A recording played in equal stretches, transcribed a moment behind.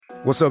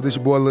What's up, this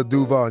your boy Lil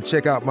Duval, and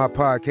check out my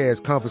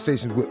podcast,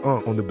 Conversations with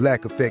Unc, on the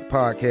Black Effect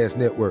Podcast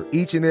Network.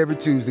 Each and every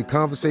Tuesday,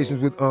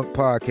 Conversations with Unc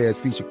podcast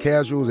feature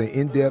casuals and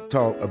in-depth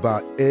talk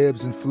about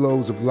ebbs and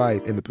flows of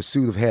life and the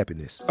pursuit of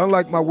happiness.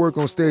 Unlike my work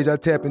on stage, I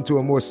tap into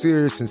a more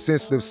serious and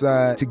sensitive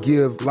side to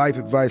give life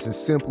advice and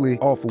simply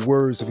offer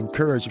words of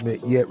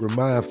encouragement, yet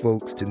remind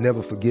folks to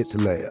never forget to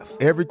laugh.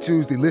 Every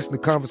Tuesday, listen to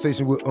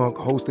Conversations with Unc,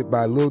 hosted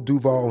by Lil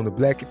Duval on the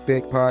Black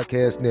Effect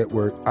Podcast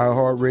Network,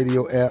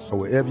 iHeartRadio app, or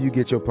wherever you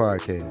get your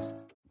podcasts.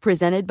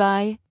 Presented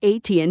by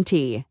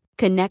AT&T.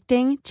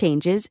 Connecting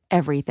changes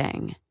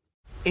everything.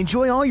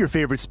 Enjoy all your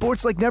favorite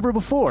sports like never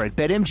before at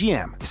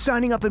BetMGM.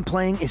 Signing up and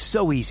playing is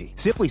so easy.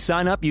 Simply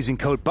sign up using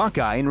code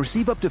Buckeye and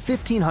receive up to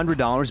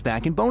 $1,500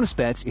 back in bonus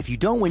bets if you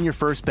don't win your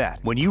first bet.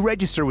 When you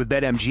register with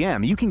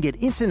BetMGM, you can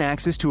get instant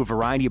access to a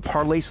variety of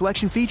parlay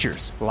selection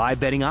features, live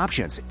betting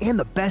options, and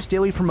the best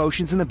daily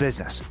promotions in the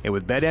business. And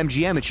with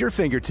BetMGM at your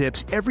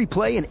fingertips, every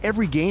play and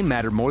every game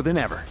matter more than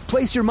ever.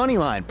 Place your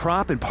moneyline,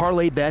 prop, and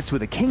parlay bets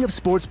with the king of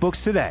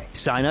sportsbooks today.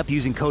 Sign up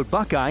using code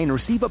Buckeye and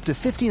receive up to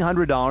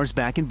 $1,500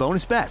 back in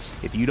bonus bets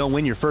if you don't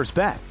win your first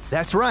bet.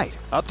 That's right,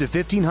 up to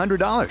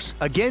 $1,500.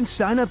 Again,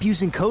 sign up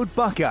using code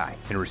Buckeye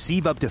and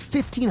receive up to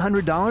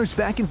 $1,500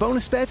 back in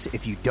bonus bets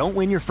if you don't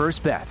win your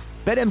first bet.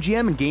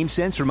 BetMGM and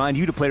GameSense remind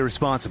you to play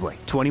responsibly.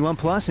 21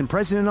 plus and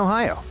present in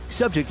Ohio.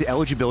 Subject to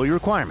eligibility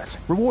requirements.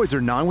 Rewards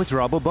are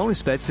non-withdrawable bonus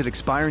bets that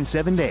expire in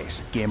 7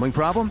 days. Gambling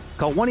problem?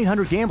 Call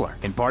 1-800-GAMBLER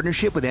in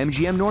partnership with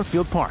MGM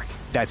Northfield Park.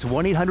 That's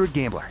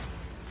 1-800-GAMBLER.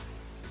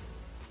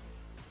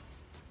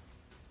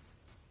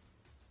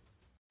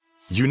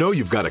 You know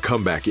you've got a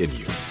comeback in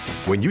you.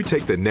 When you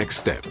take the next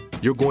step,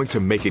 you're going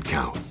to make it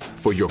count.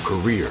 For your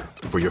career,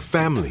 for your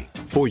family,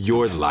 for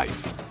your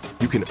life.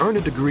 You can earn a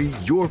degree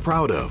you're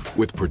proud of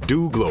with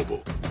Purdue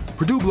Global.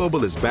 Purdue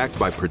Global is backed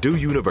by Purdue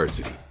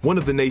University, one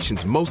of the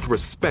nation's most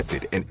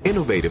respected and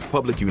innovative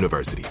public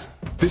universities.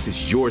 This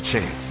is your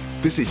chance.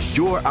 This is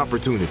your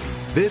opportunity.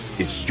 This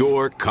is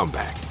your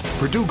comeback.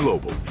 Purdue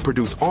Global,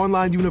 Purdue's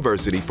online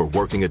university for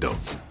working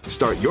adults.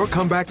 Start your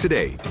comeback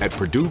today at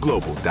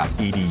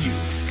purdueglobal.edu.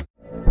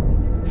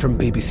 From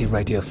BBC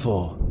Radio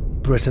 4,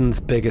 Britain's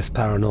biggest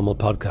paranormal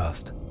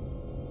podcast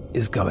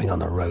is going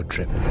on a road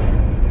trip.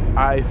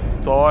 I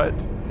thought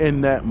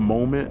in that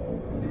moment,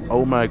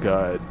 oh my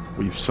God,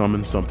 we've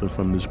summoned something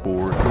from this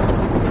board.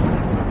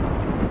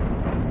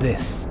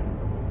 This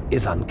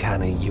is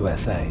Uncanny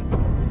USA.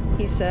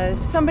 He says,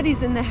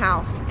 somebody's in the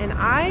house, and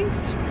I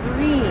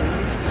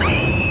screamed.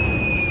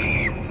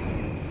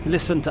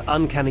 Listen to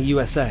Uncanny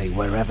USA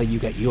wherever you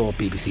get your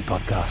BBC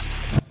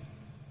podcasts,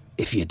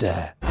 if you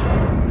dare.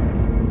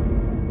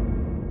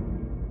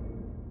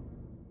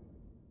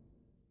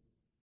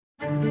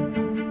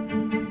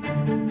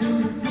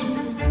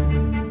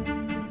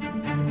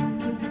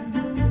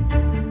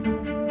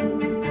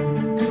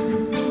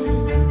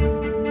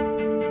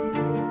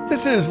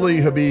 This is Lee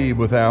Habib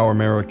with Our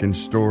American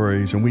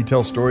Stories, and we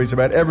tell stories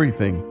about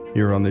everything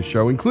here on this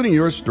show, including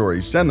your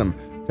stories. Send them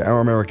to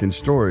Our American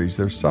Stories.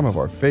 They're some of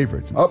our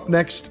favorites. Up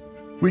next,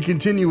 we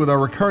continue with our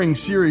recurring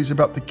series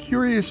about the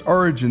curious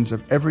origins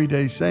of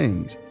everyday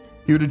sayings.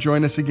 Here to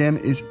join us again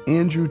is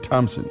Andrew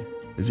Thompson,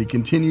 as he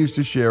continues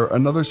to share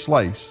another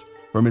slice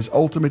from his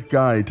ultimate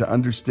guide to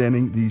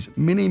understanding these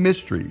mini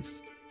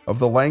mysteries of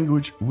the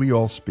language we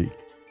all speak.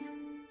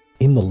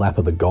 In the lap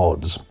of the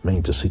gods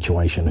means a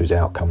situation whose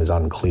outcome is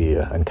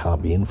unclear and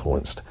can't be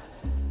influenced.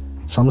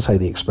 Some say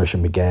the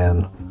expression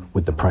began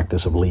with the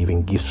practice of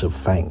leaving gifts of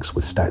thanks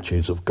with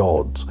statues of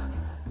gods,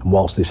 and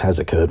whilst this has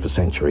occurred for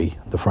centuries,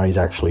 the phrase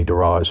actually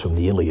derives from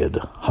the Iliad,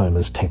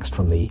 Homer's text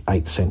from the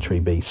 8th century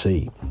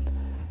BC.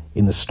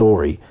 In the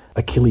story,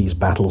 Achilles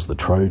battles the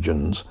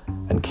Trojans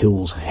and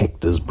kills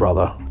Hector's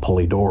brother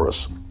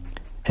Polydorus.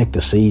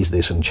 Hector sees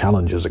this and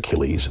challenges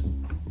Achilles,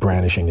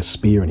 brandishing a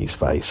spear in his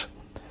face.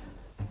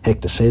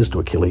 Hector says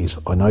to Achilles,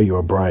 I know you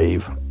are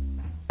brave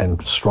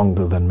and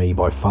stronger than me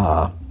by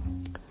far,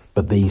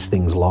 but these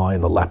things lie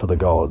in the lap of the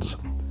gods.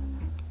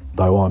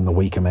 Though I'm the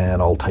weaker man,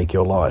 I'll take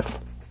your life.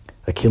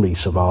 Achilles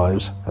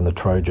survives and the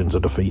Trojans are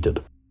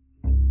defeated.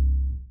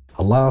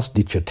 A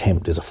last-ditch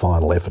attempt is a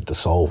final effort to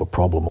solve a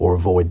problem or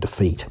avoid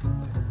defeat,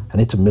 and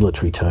it's a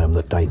military term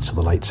that dates to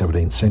the late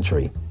 17th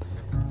century.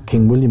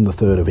 King William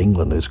III of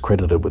England is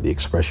credited with the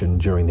expression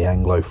during the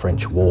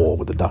Anglo-French War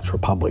with the Dutch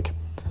Republic.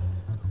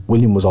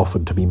 William was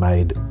offered to be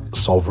made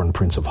sovereign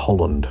Prince of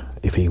Holland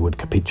if he would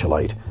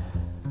capitulate,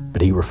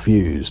 but he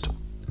refused,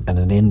 and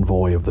an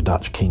envoy of the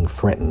Dutch king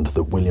threatened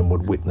that William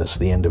would witness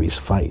the end of his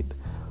fate.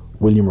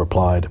 William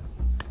replied,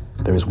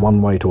 "There is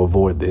one way to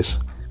avoid this,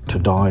 to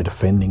die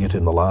defending it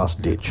in the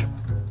last ditch."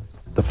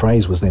 The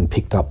phrase was then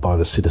picked up by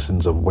the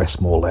citizens of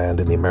Westmoreland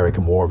in the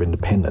American War of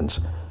Independence,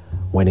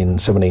 when in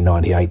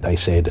 1798 they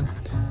said,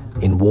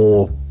 "In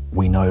war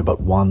we know but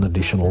one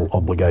additional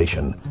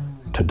obligation,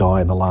 to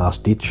die in the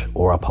last ditch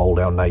or uphold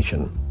our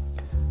nation."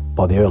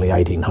 By the early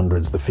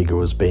 1800s, the figure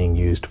was being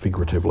used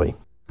figuratively.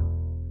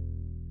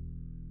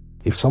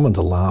 If someone's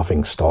a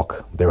laughing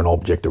stock, they're an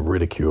object of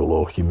ridicule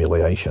or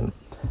humiliation,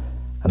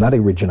 and that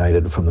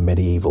originated from the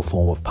medieval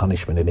form of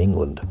punishment in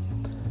England.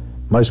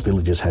 Most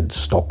villages had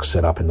stocks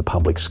set up in the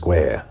public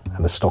square,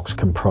 and the stocks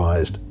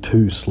comprised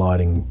 2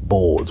 sliding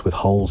boards with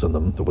holes in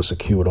them that were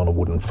secured on a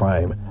wooden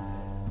frame.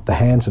 The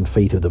hands and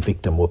feet of the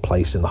victim were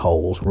placed in the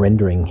holes,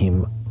 rendering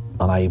him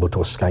unable to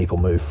escape or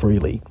move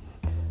freely.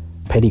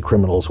 Petty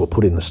criminals were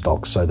put in the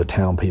stocks so the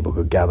town people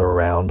could gather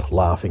around,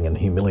 laughing and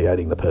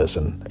humiliating the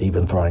person,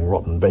 even throwing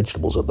rotten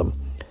vegetables at them.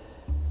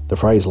 The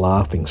phrase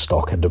laughing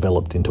stock had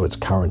developed into its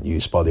current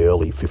use by the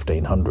early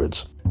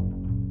 1500s.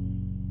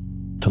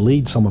 To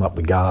lead someone up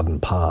the garden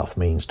path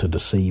means to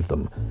deceive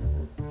them,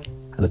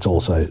 and it's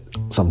also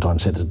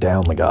sometimes said as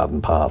down the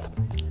garden path,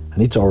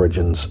 and its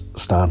origins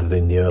started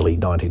in the early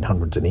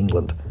 1900s in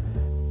England.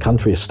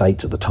 Country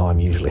estates at the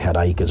time usually had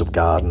acres of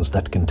gardens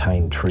that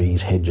contained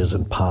trees, hedges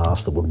and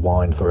paths that would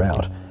wind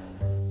throughout.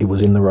 It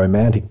was in the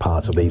romantic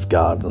parts of these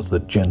gardens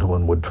that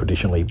gentlemen would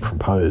traditionally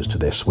propose to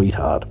their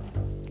sweetheart.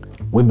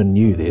 Women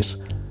knew this,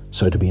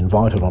 so to be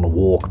invited on a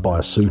walk by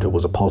a suitor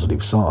was a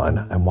positive sign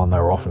and one they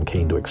were often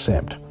keen to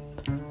accept.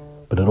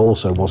 But it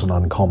also wasn't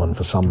uncommon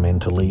for some men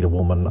to lead a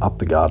woman up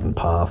the garden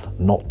path,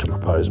 not to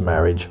propose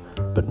marriage,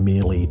 but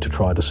merely to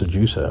try to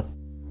seduce her.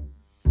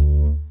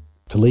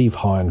 To leave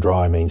high and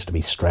dry means to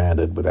be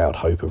stranded without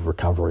hope of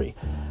recovery,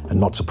 and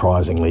not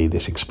surprisingly,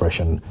 this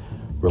expression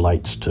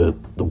relates to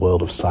the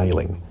world of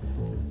sailing.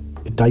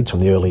 It dates from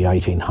the early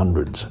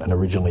 1800s and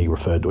originally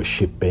referred to a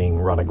ship being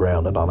run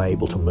aground and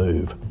unable to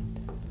move.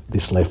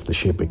 This left the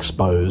ship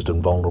exposed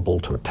and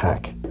vulnerable to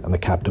attack, and the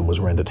captain was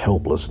rendered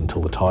helpless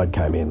until the tide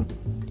came in.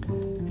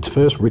 Its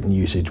first written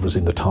usage was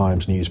in the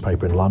Times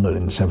newspaper in London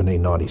in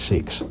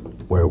 1796,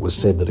 where it was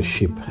said that a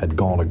ship had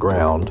gone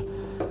aground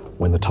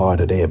when the tide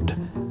had ebbed,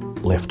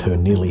 left her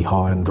nearly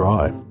high and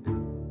dry.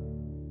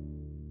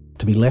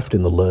 To be left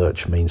in the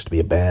lurch means to be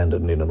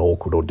abandoned in an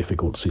awkward or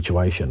difficult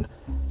situation,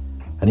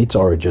 and its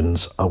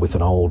origins are with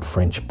an old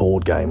French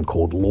board game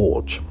called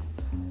Lorch.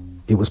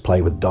 It was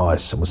played with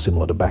dice and was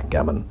similar to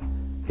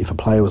backgammon. If a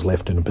player was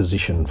left in a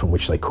position from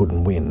which they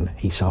couldn't win,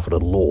 he suffered a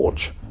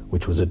lorch,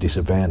 which was a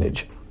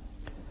disadvantage.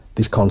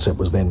 This concept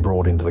was then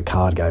brought into the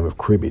card game of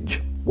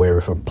cribbage, where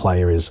if a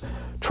player is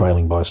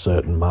trailing by a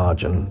certain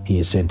margin, he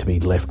is said to be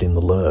left in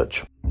the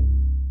lurch.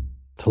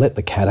 To let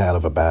the cat out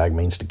of a bag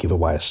means to give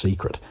away a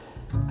secret,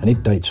 and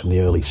it dates from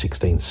the early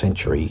 16th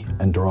century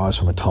and derives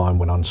from a time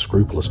when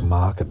unscrupulous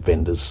market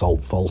vendors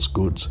sold false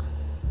goods.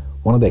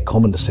 One of their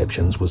common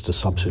deceptions was to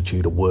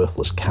substitute a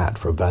worthless cat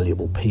for a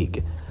valuable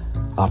pig.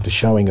 After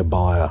showing a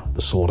buyer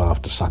the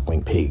sought-after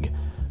suckling pig,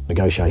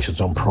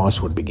 negotiations on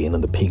price would begin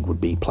and the pig would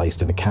be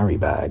placed in a carry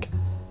bag.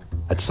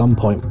 At some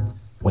point,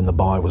 when the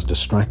buyer was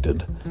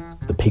distracted,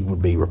 the pig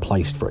would be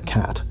replaced for a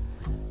cat.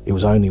 It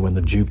was only when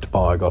the duped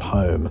buyer got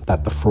home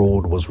that the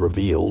fraud was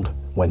revealed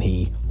when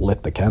he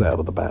let the cat out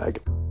of the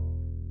bag.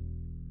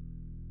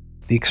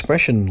 The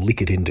expression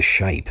lick it into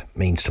shape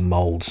means to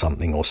mould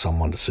something or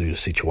someone to suit a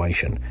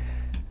situation,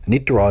 and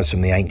it derives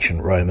from the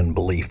ancient Roman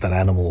belief that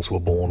animals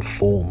were born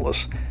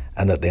formless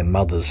and that their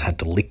mothers had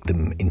to lick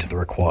them into the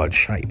required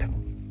shape.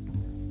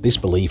 This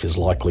belief is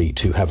likely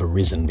to have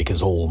arisen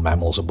because all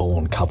mammals are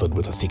born covered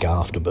with a thick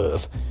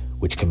afterbirth,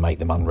 which can make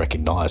them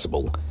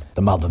unrecognisable.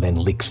 The mother then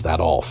licks that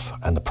off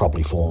and the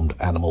properly formed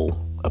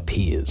animal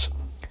appears.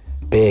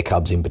 Bear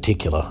cubs in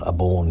particular are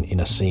born in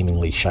a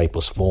seemingly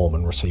shapeless form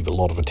and receive a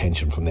lot of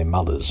attention from their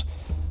mothers,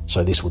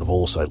 so this would have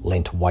also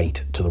lent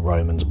weight to the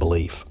Romans'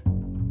 belief.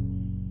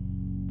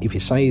 If you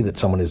say that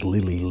someone is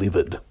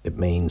lily-livered, it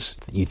means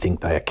that you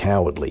think they are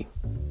cowardly.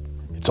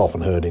 It's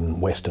often heard in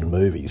Western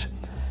movies,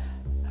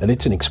 and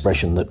it's an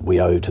expression that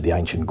we owe to the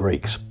ancient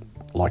Greeks,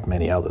 like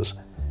many others.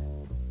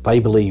 They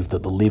believed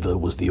that the liver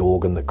was the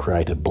organ that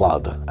created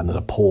blood and that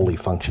a poorly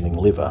functioning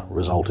liver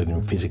resulted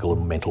in physical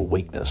and mental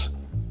weakness.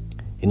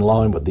 In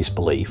line with this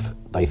belief,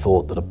 they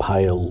thought that a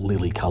pale,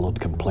 lily-coloured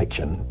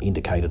complexion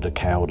indicated a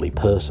cowardly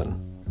person,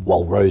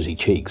 while rosy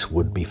cheeks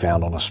would be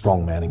found on a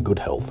strong man in good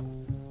health.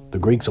 The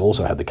Greeks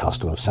also had the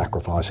custom of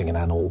sacrificing an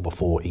animal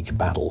before each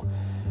battle.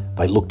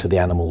 They looked to the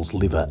animal's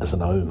liver as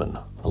an omen.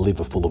 A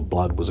liver full of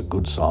blood was a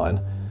good sign,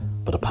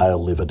 but a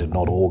pale liver did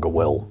not augur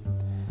well.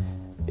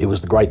 It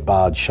was the great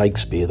bard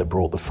Shakespeare that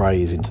brought the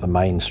phrase into the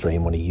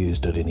mainstream when he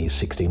used it in his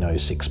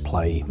 1606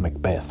 play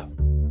Macbeth.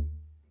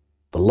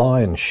 The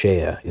lion's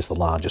share is the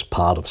largest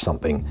part of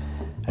something,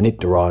 and it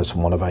derives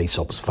from one of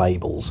Aesop's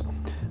fables,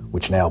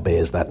 which now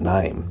bears that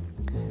name.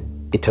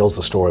 It tells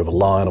the story of a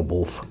lion, a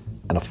wolf,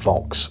 and a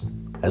fox,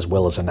 as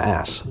well as an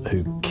ass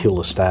who kill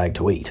a stag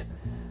to eat.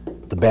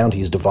 The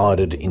bounty is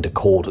divided into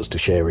quarters to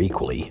share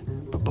equally,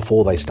 but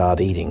before they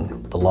start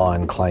eating, the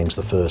lion claims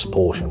the first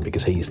portion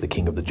because he's the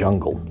king of the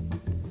jungle.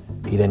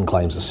 He then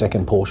claims the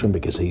second portion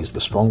because he's the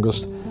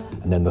strongest,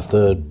 and then the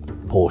third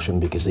portion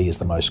because he is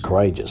the most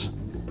courageous.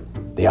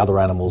 The other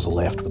animals are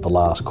left with the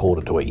last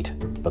quarter to eat,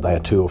 but they are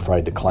too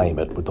afraid to claim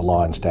it with the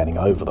lion standing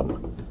over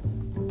them.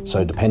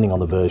 So depending on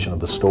the version of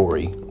the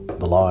story,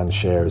 the lion's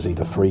share is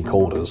either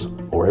 3/4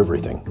 or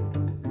everything.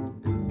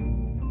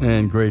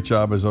 And great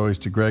job as always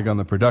to Greg on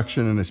the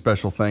production, and a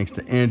special thanks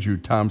to Andrew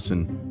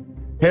Thompson.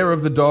 Hair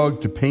of the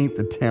Dog to Paint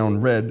the Town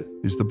Red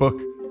is the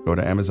book. Go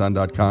to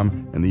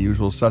Amazon.com and the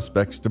usual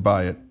suspects to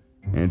buy it.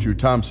 Andrew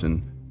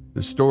Thompson,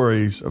 the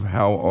stories of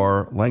how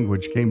our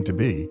language came to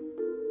be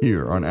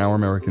here on Our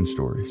American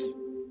Stories.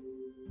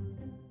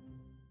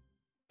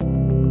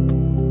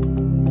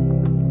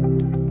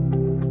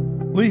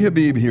 Lee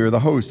Habib here, the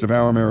host of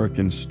Our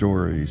American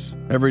Stories.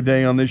 Every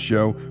day on this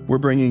show, we're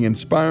bringing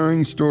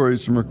inspiring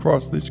stories from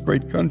across this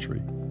great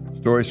country.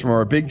 Stories from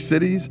our big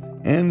cities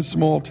and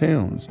small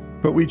towns.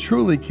 But we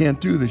truly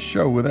can't do this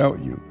show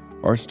without you.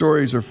 Our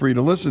stories are free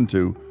to listen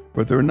to,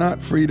 but they're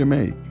not free to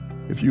make.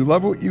 If you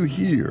love what you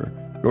hear,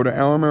 go to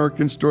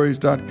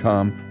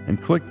OurAmericanStories.com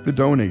and click the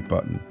donate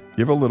button.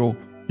 Give a little,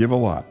 give a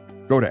lot.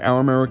 Go to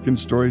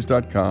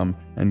OurAmericanStories.com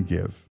and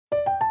give.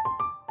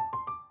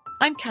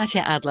 I'm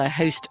Katya Adler,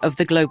 host of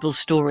The Global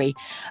Story.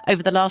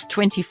 Over the last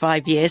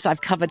 25 years,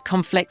 I've covered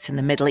conflicts in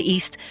the Middle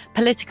East,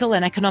 political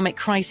and economic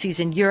crises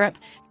in Europe,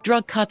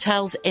 drug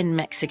cartels in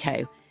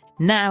Mexico.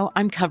 Now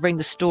I'm covering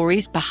the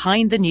stories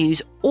behind the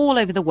news all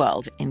over the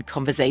world in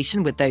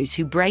conversation with those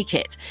who break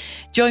it.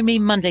 Join me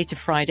Monday to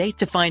Friday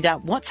to find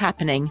out what's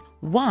happening,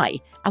 why,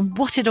 and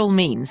what it all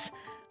means.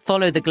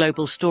 Follow The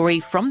Global Story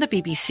from the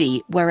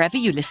BBC wherever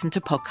you listen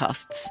to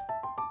podcasts.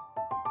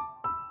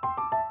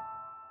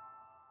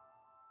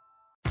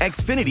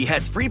 Xfinity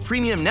has free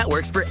premium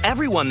networks for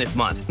everyone this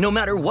month, no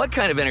matter what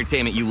kind of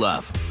entertainment you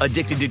love.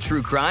 Addicted to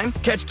true crime?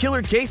 Catch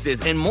killer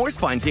cases and more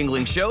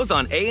spine-tingling shows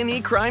on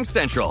A&E Crime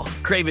Central.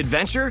 Crave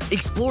adventure?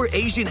 Explore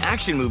Asian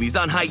action movies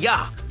on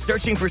Hi-YAH.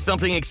 Searching for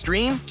something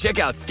extreme? Check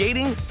out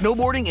skating,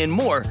 snowboarding, and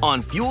more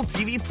on Fuel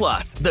TV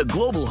Plus, the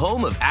global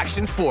home of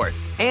action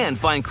sports. And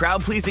find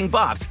crowd-pleasing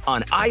bops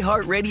on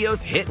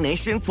iHeartRadio's Hit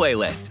Nation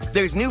playlist.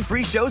 There's new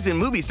free shows and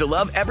movies to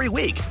love every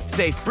week.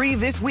 Say free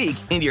this week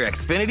in your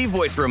Xfinity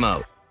voice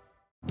remote.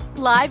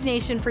 Live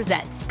Nation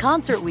presents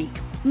Concert Week.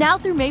 Now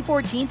through May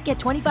 14th, get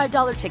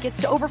 $25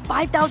 tickets to over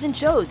 5,000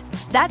 shows.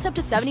 That's up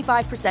to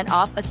 75%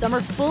 off a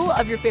summer full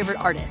of your favorite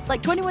artists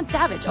like 21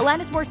 Savage,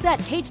 Alanis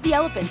Morissette, Cage the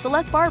Elephant,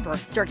 Celeste Barber,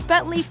 Dierks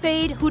Bentley,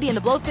 Fade, Hootie and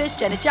the Blowfish,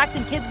 Janet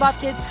Jackson, Kidz Bop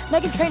Kids,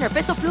 Meghan Trainor,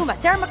 Peso Pluma,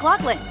 Sarah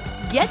McLachlan.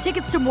 Get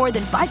tickets to more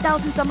than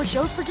 5,000 summer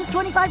shows for just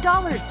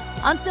 $25.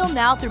 Until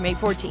now through May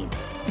 14th.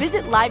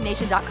 Visit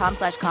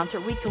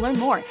LiveNation.com/Concert Week to learn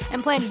more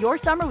and plan your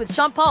summer with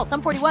Sean Paul,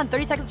 Sum 41,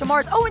 30 Seconds to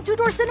Mars, and Two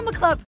Door Cinema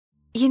Club.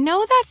 You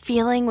know that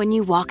feeling when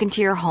you walk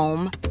into your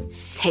home,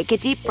 take a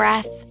deep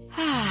breath,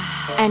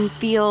 and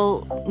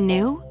feel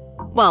new?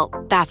 Well,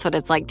 that's what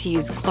it's like to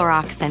use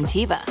Clorox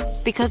Scentiva.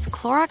 Because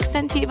Clorox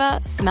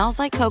Scentiva smells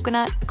like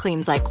coconut,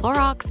 cleans like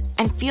Clorox,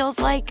 and feels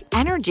like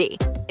energy.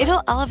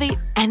 It'll elevate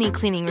any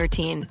cleaning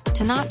routine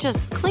to not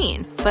just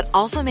clean, but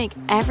also make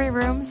every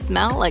room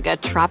smell like a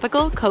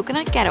tropical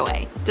coconut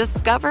getaway.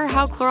 Discover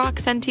how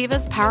Clorox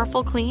Scentiva's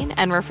powerful clean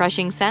and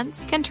refreshing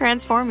scents can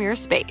transform your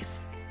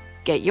space.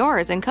 Get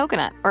yours in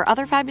coconut or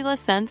other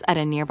fabulous scents at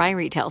a nearby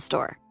retail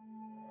store.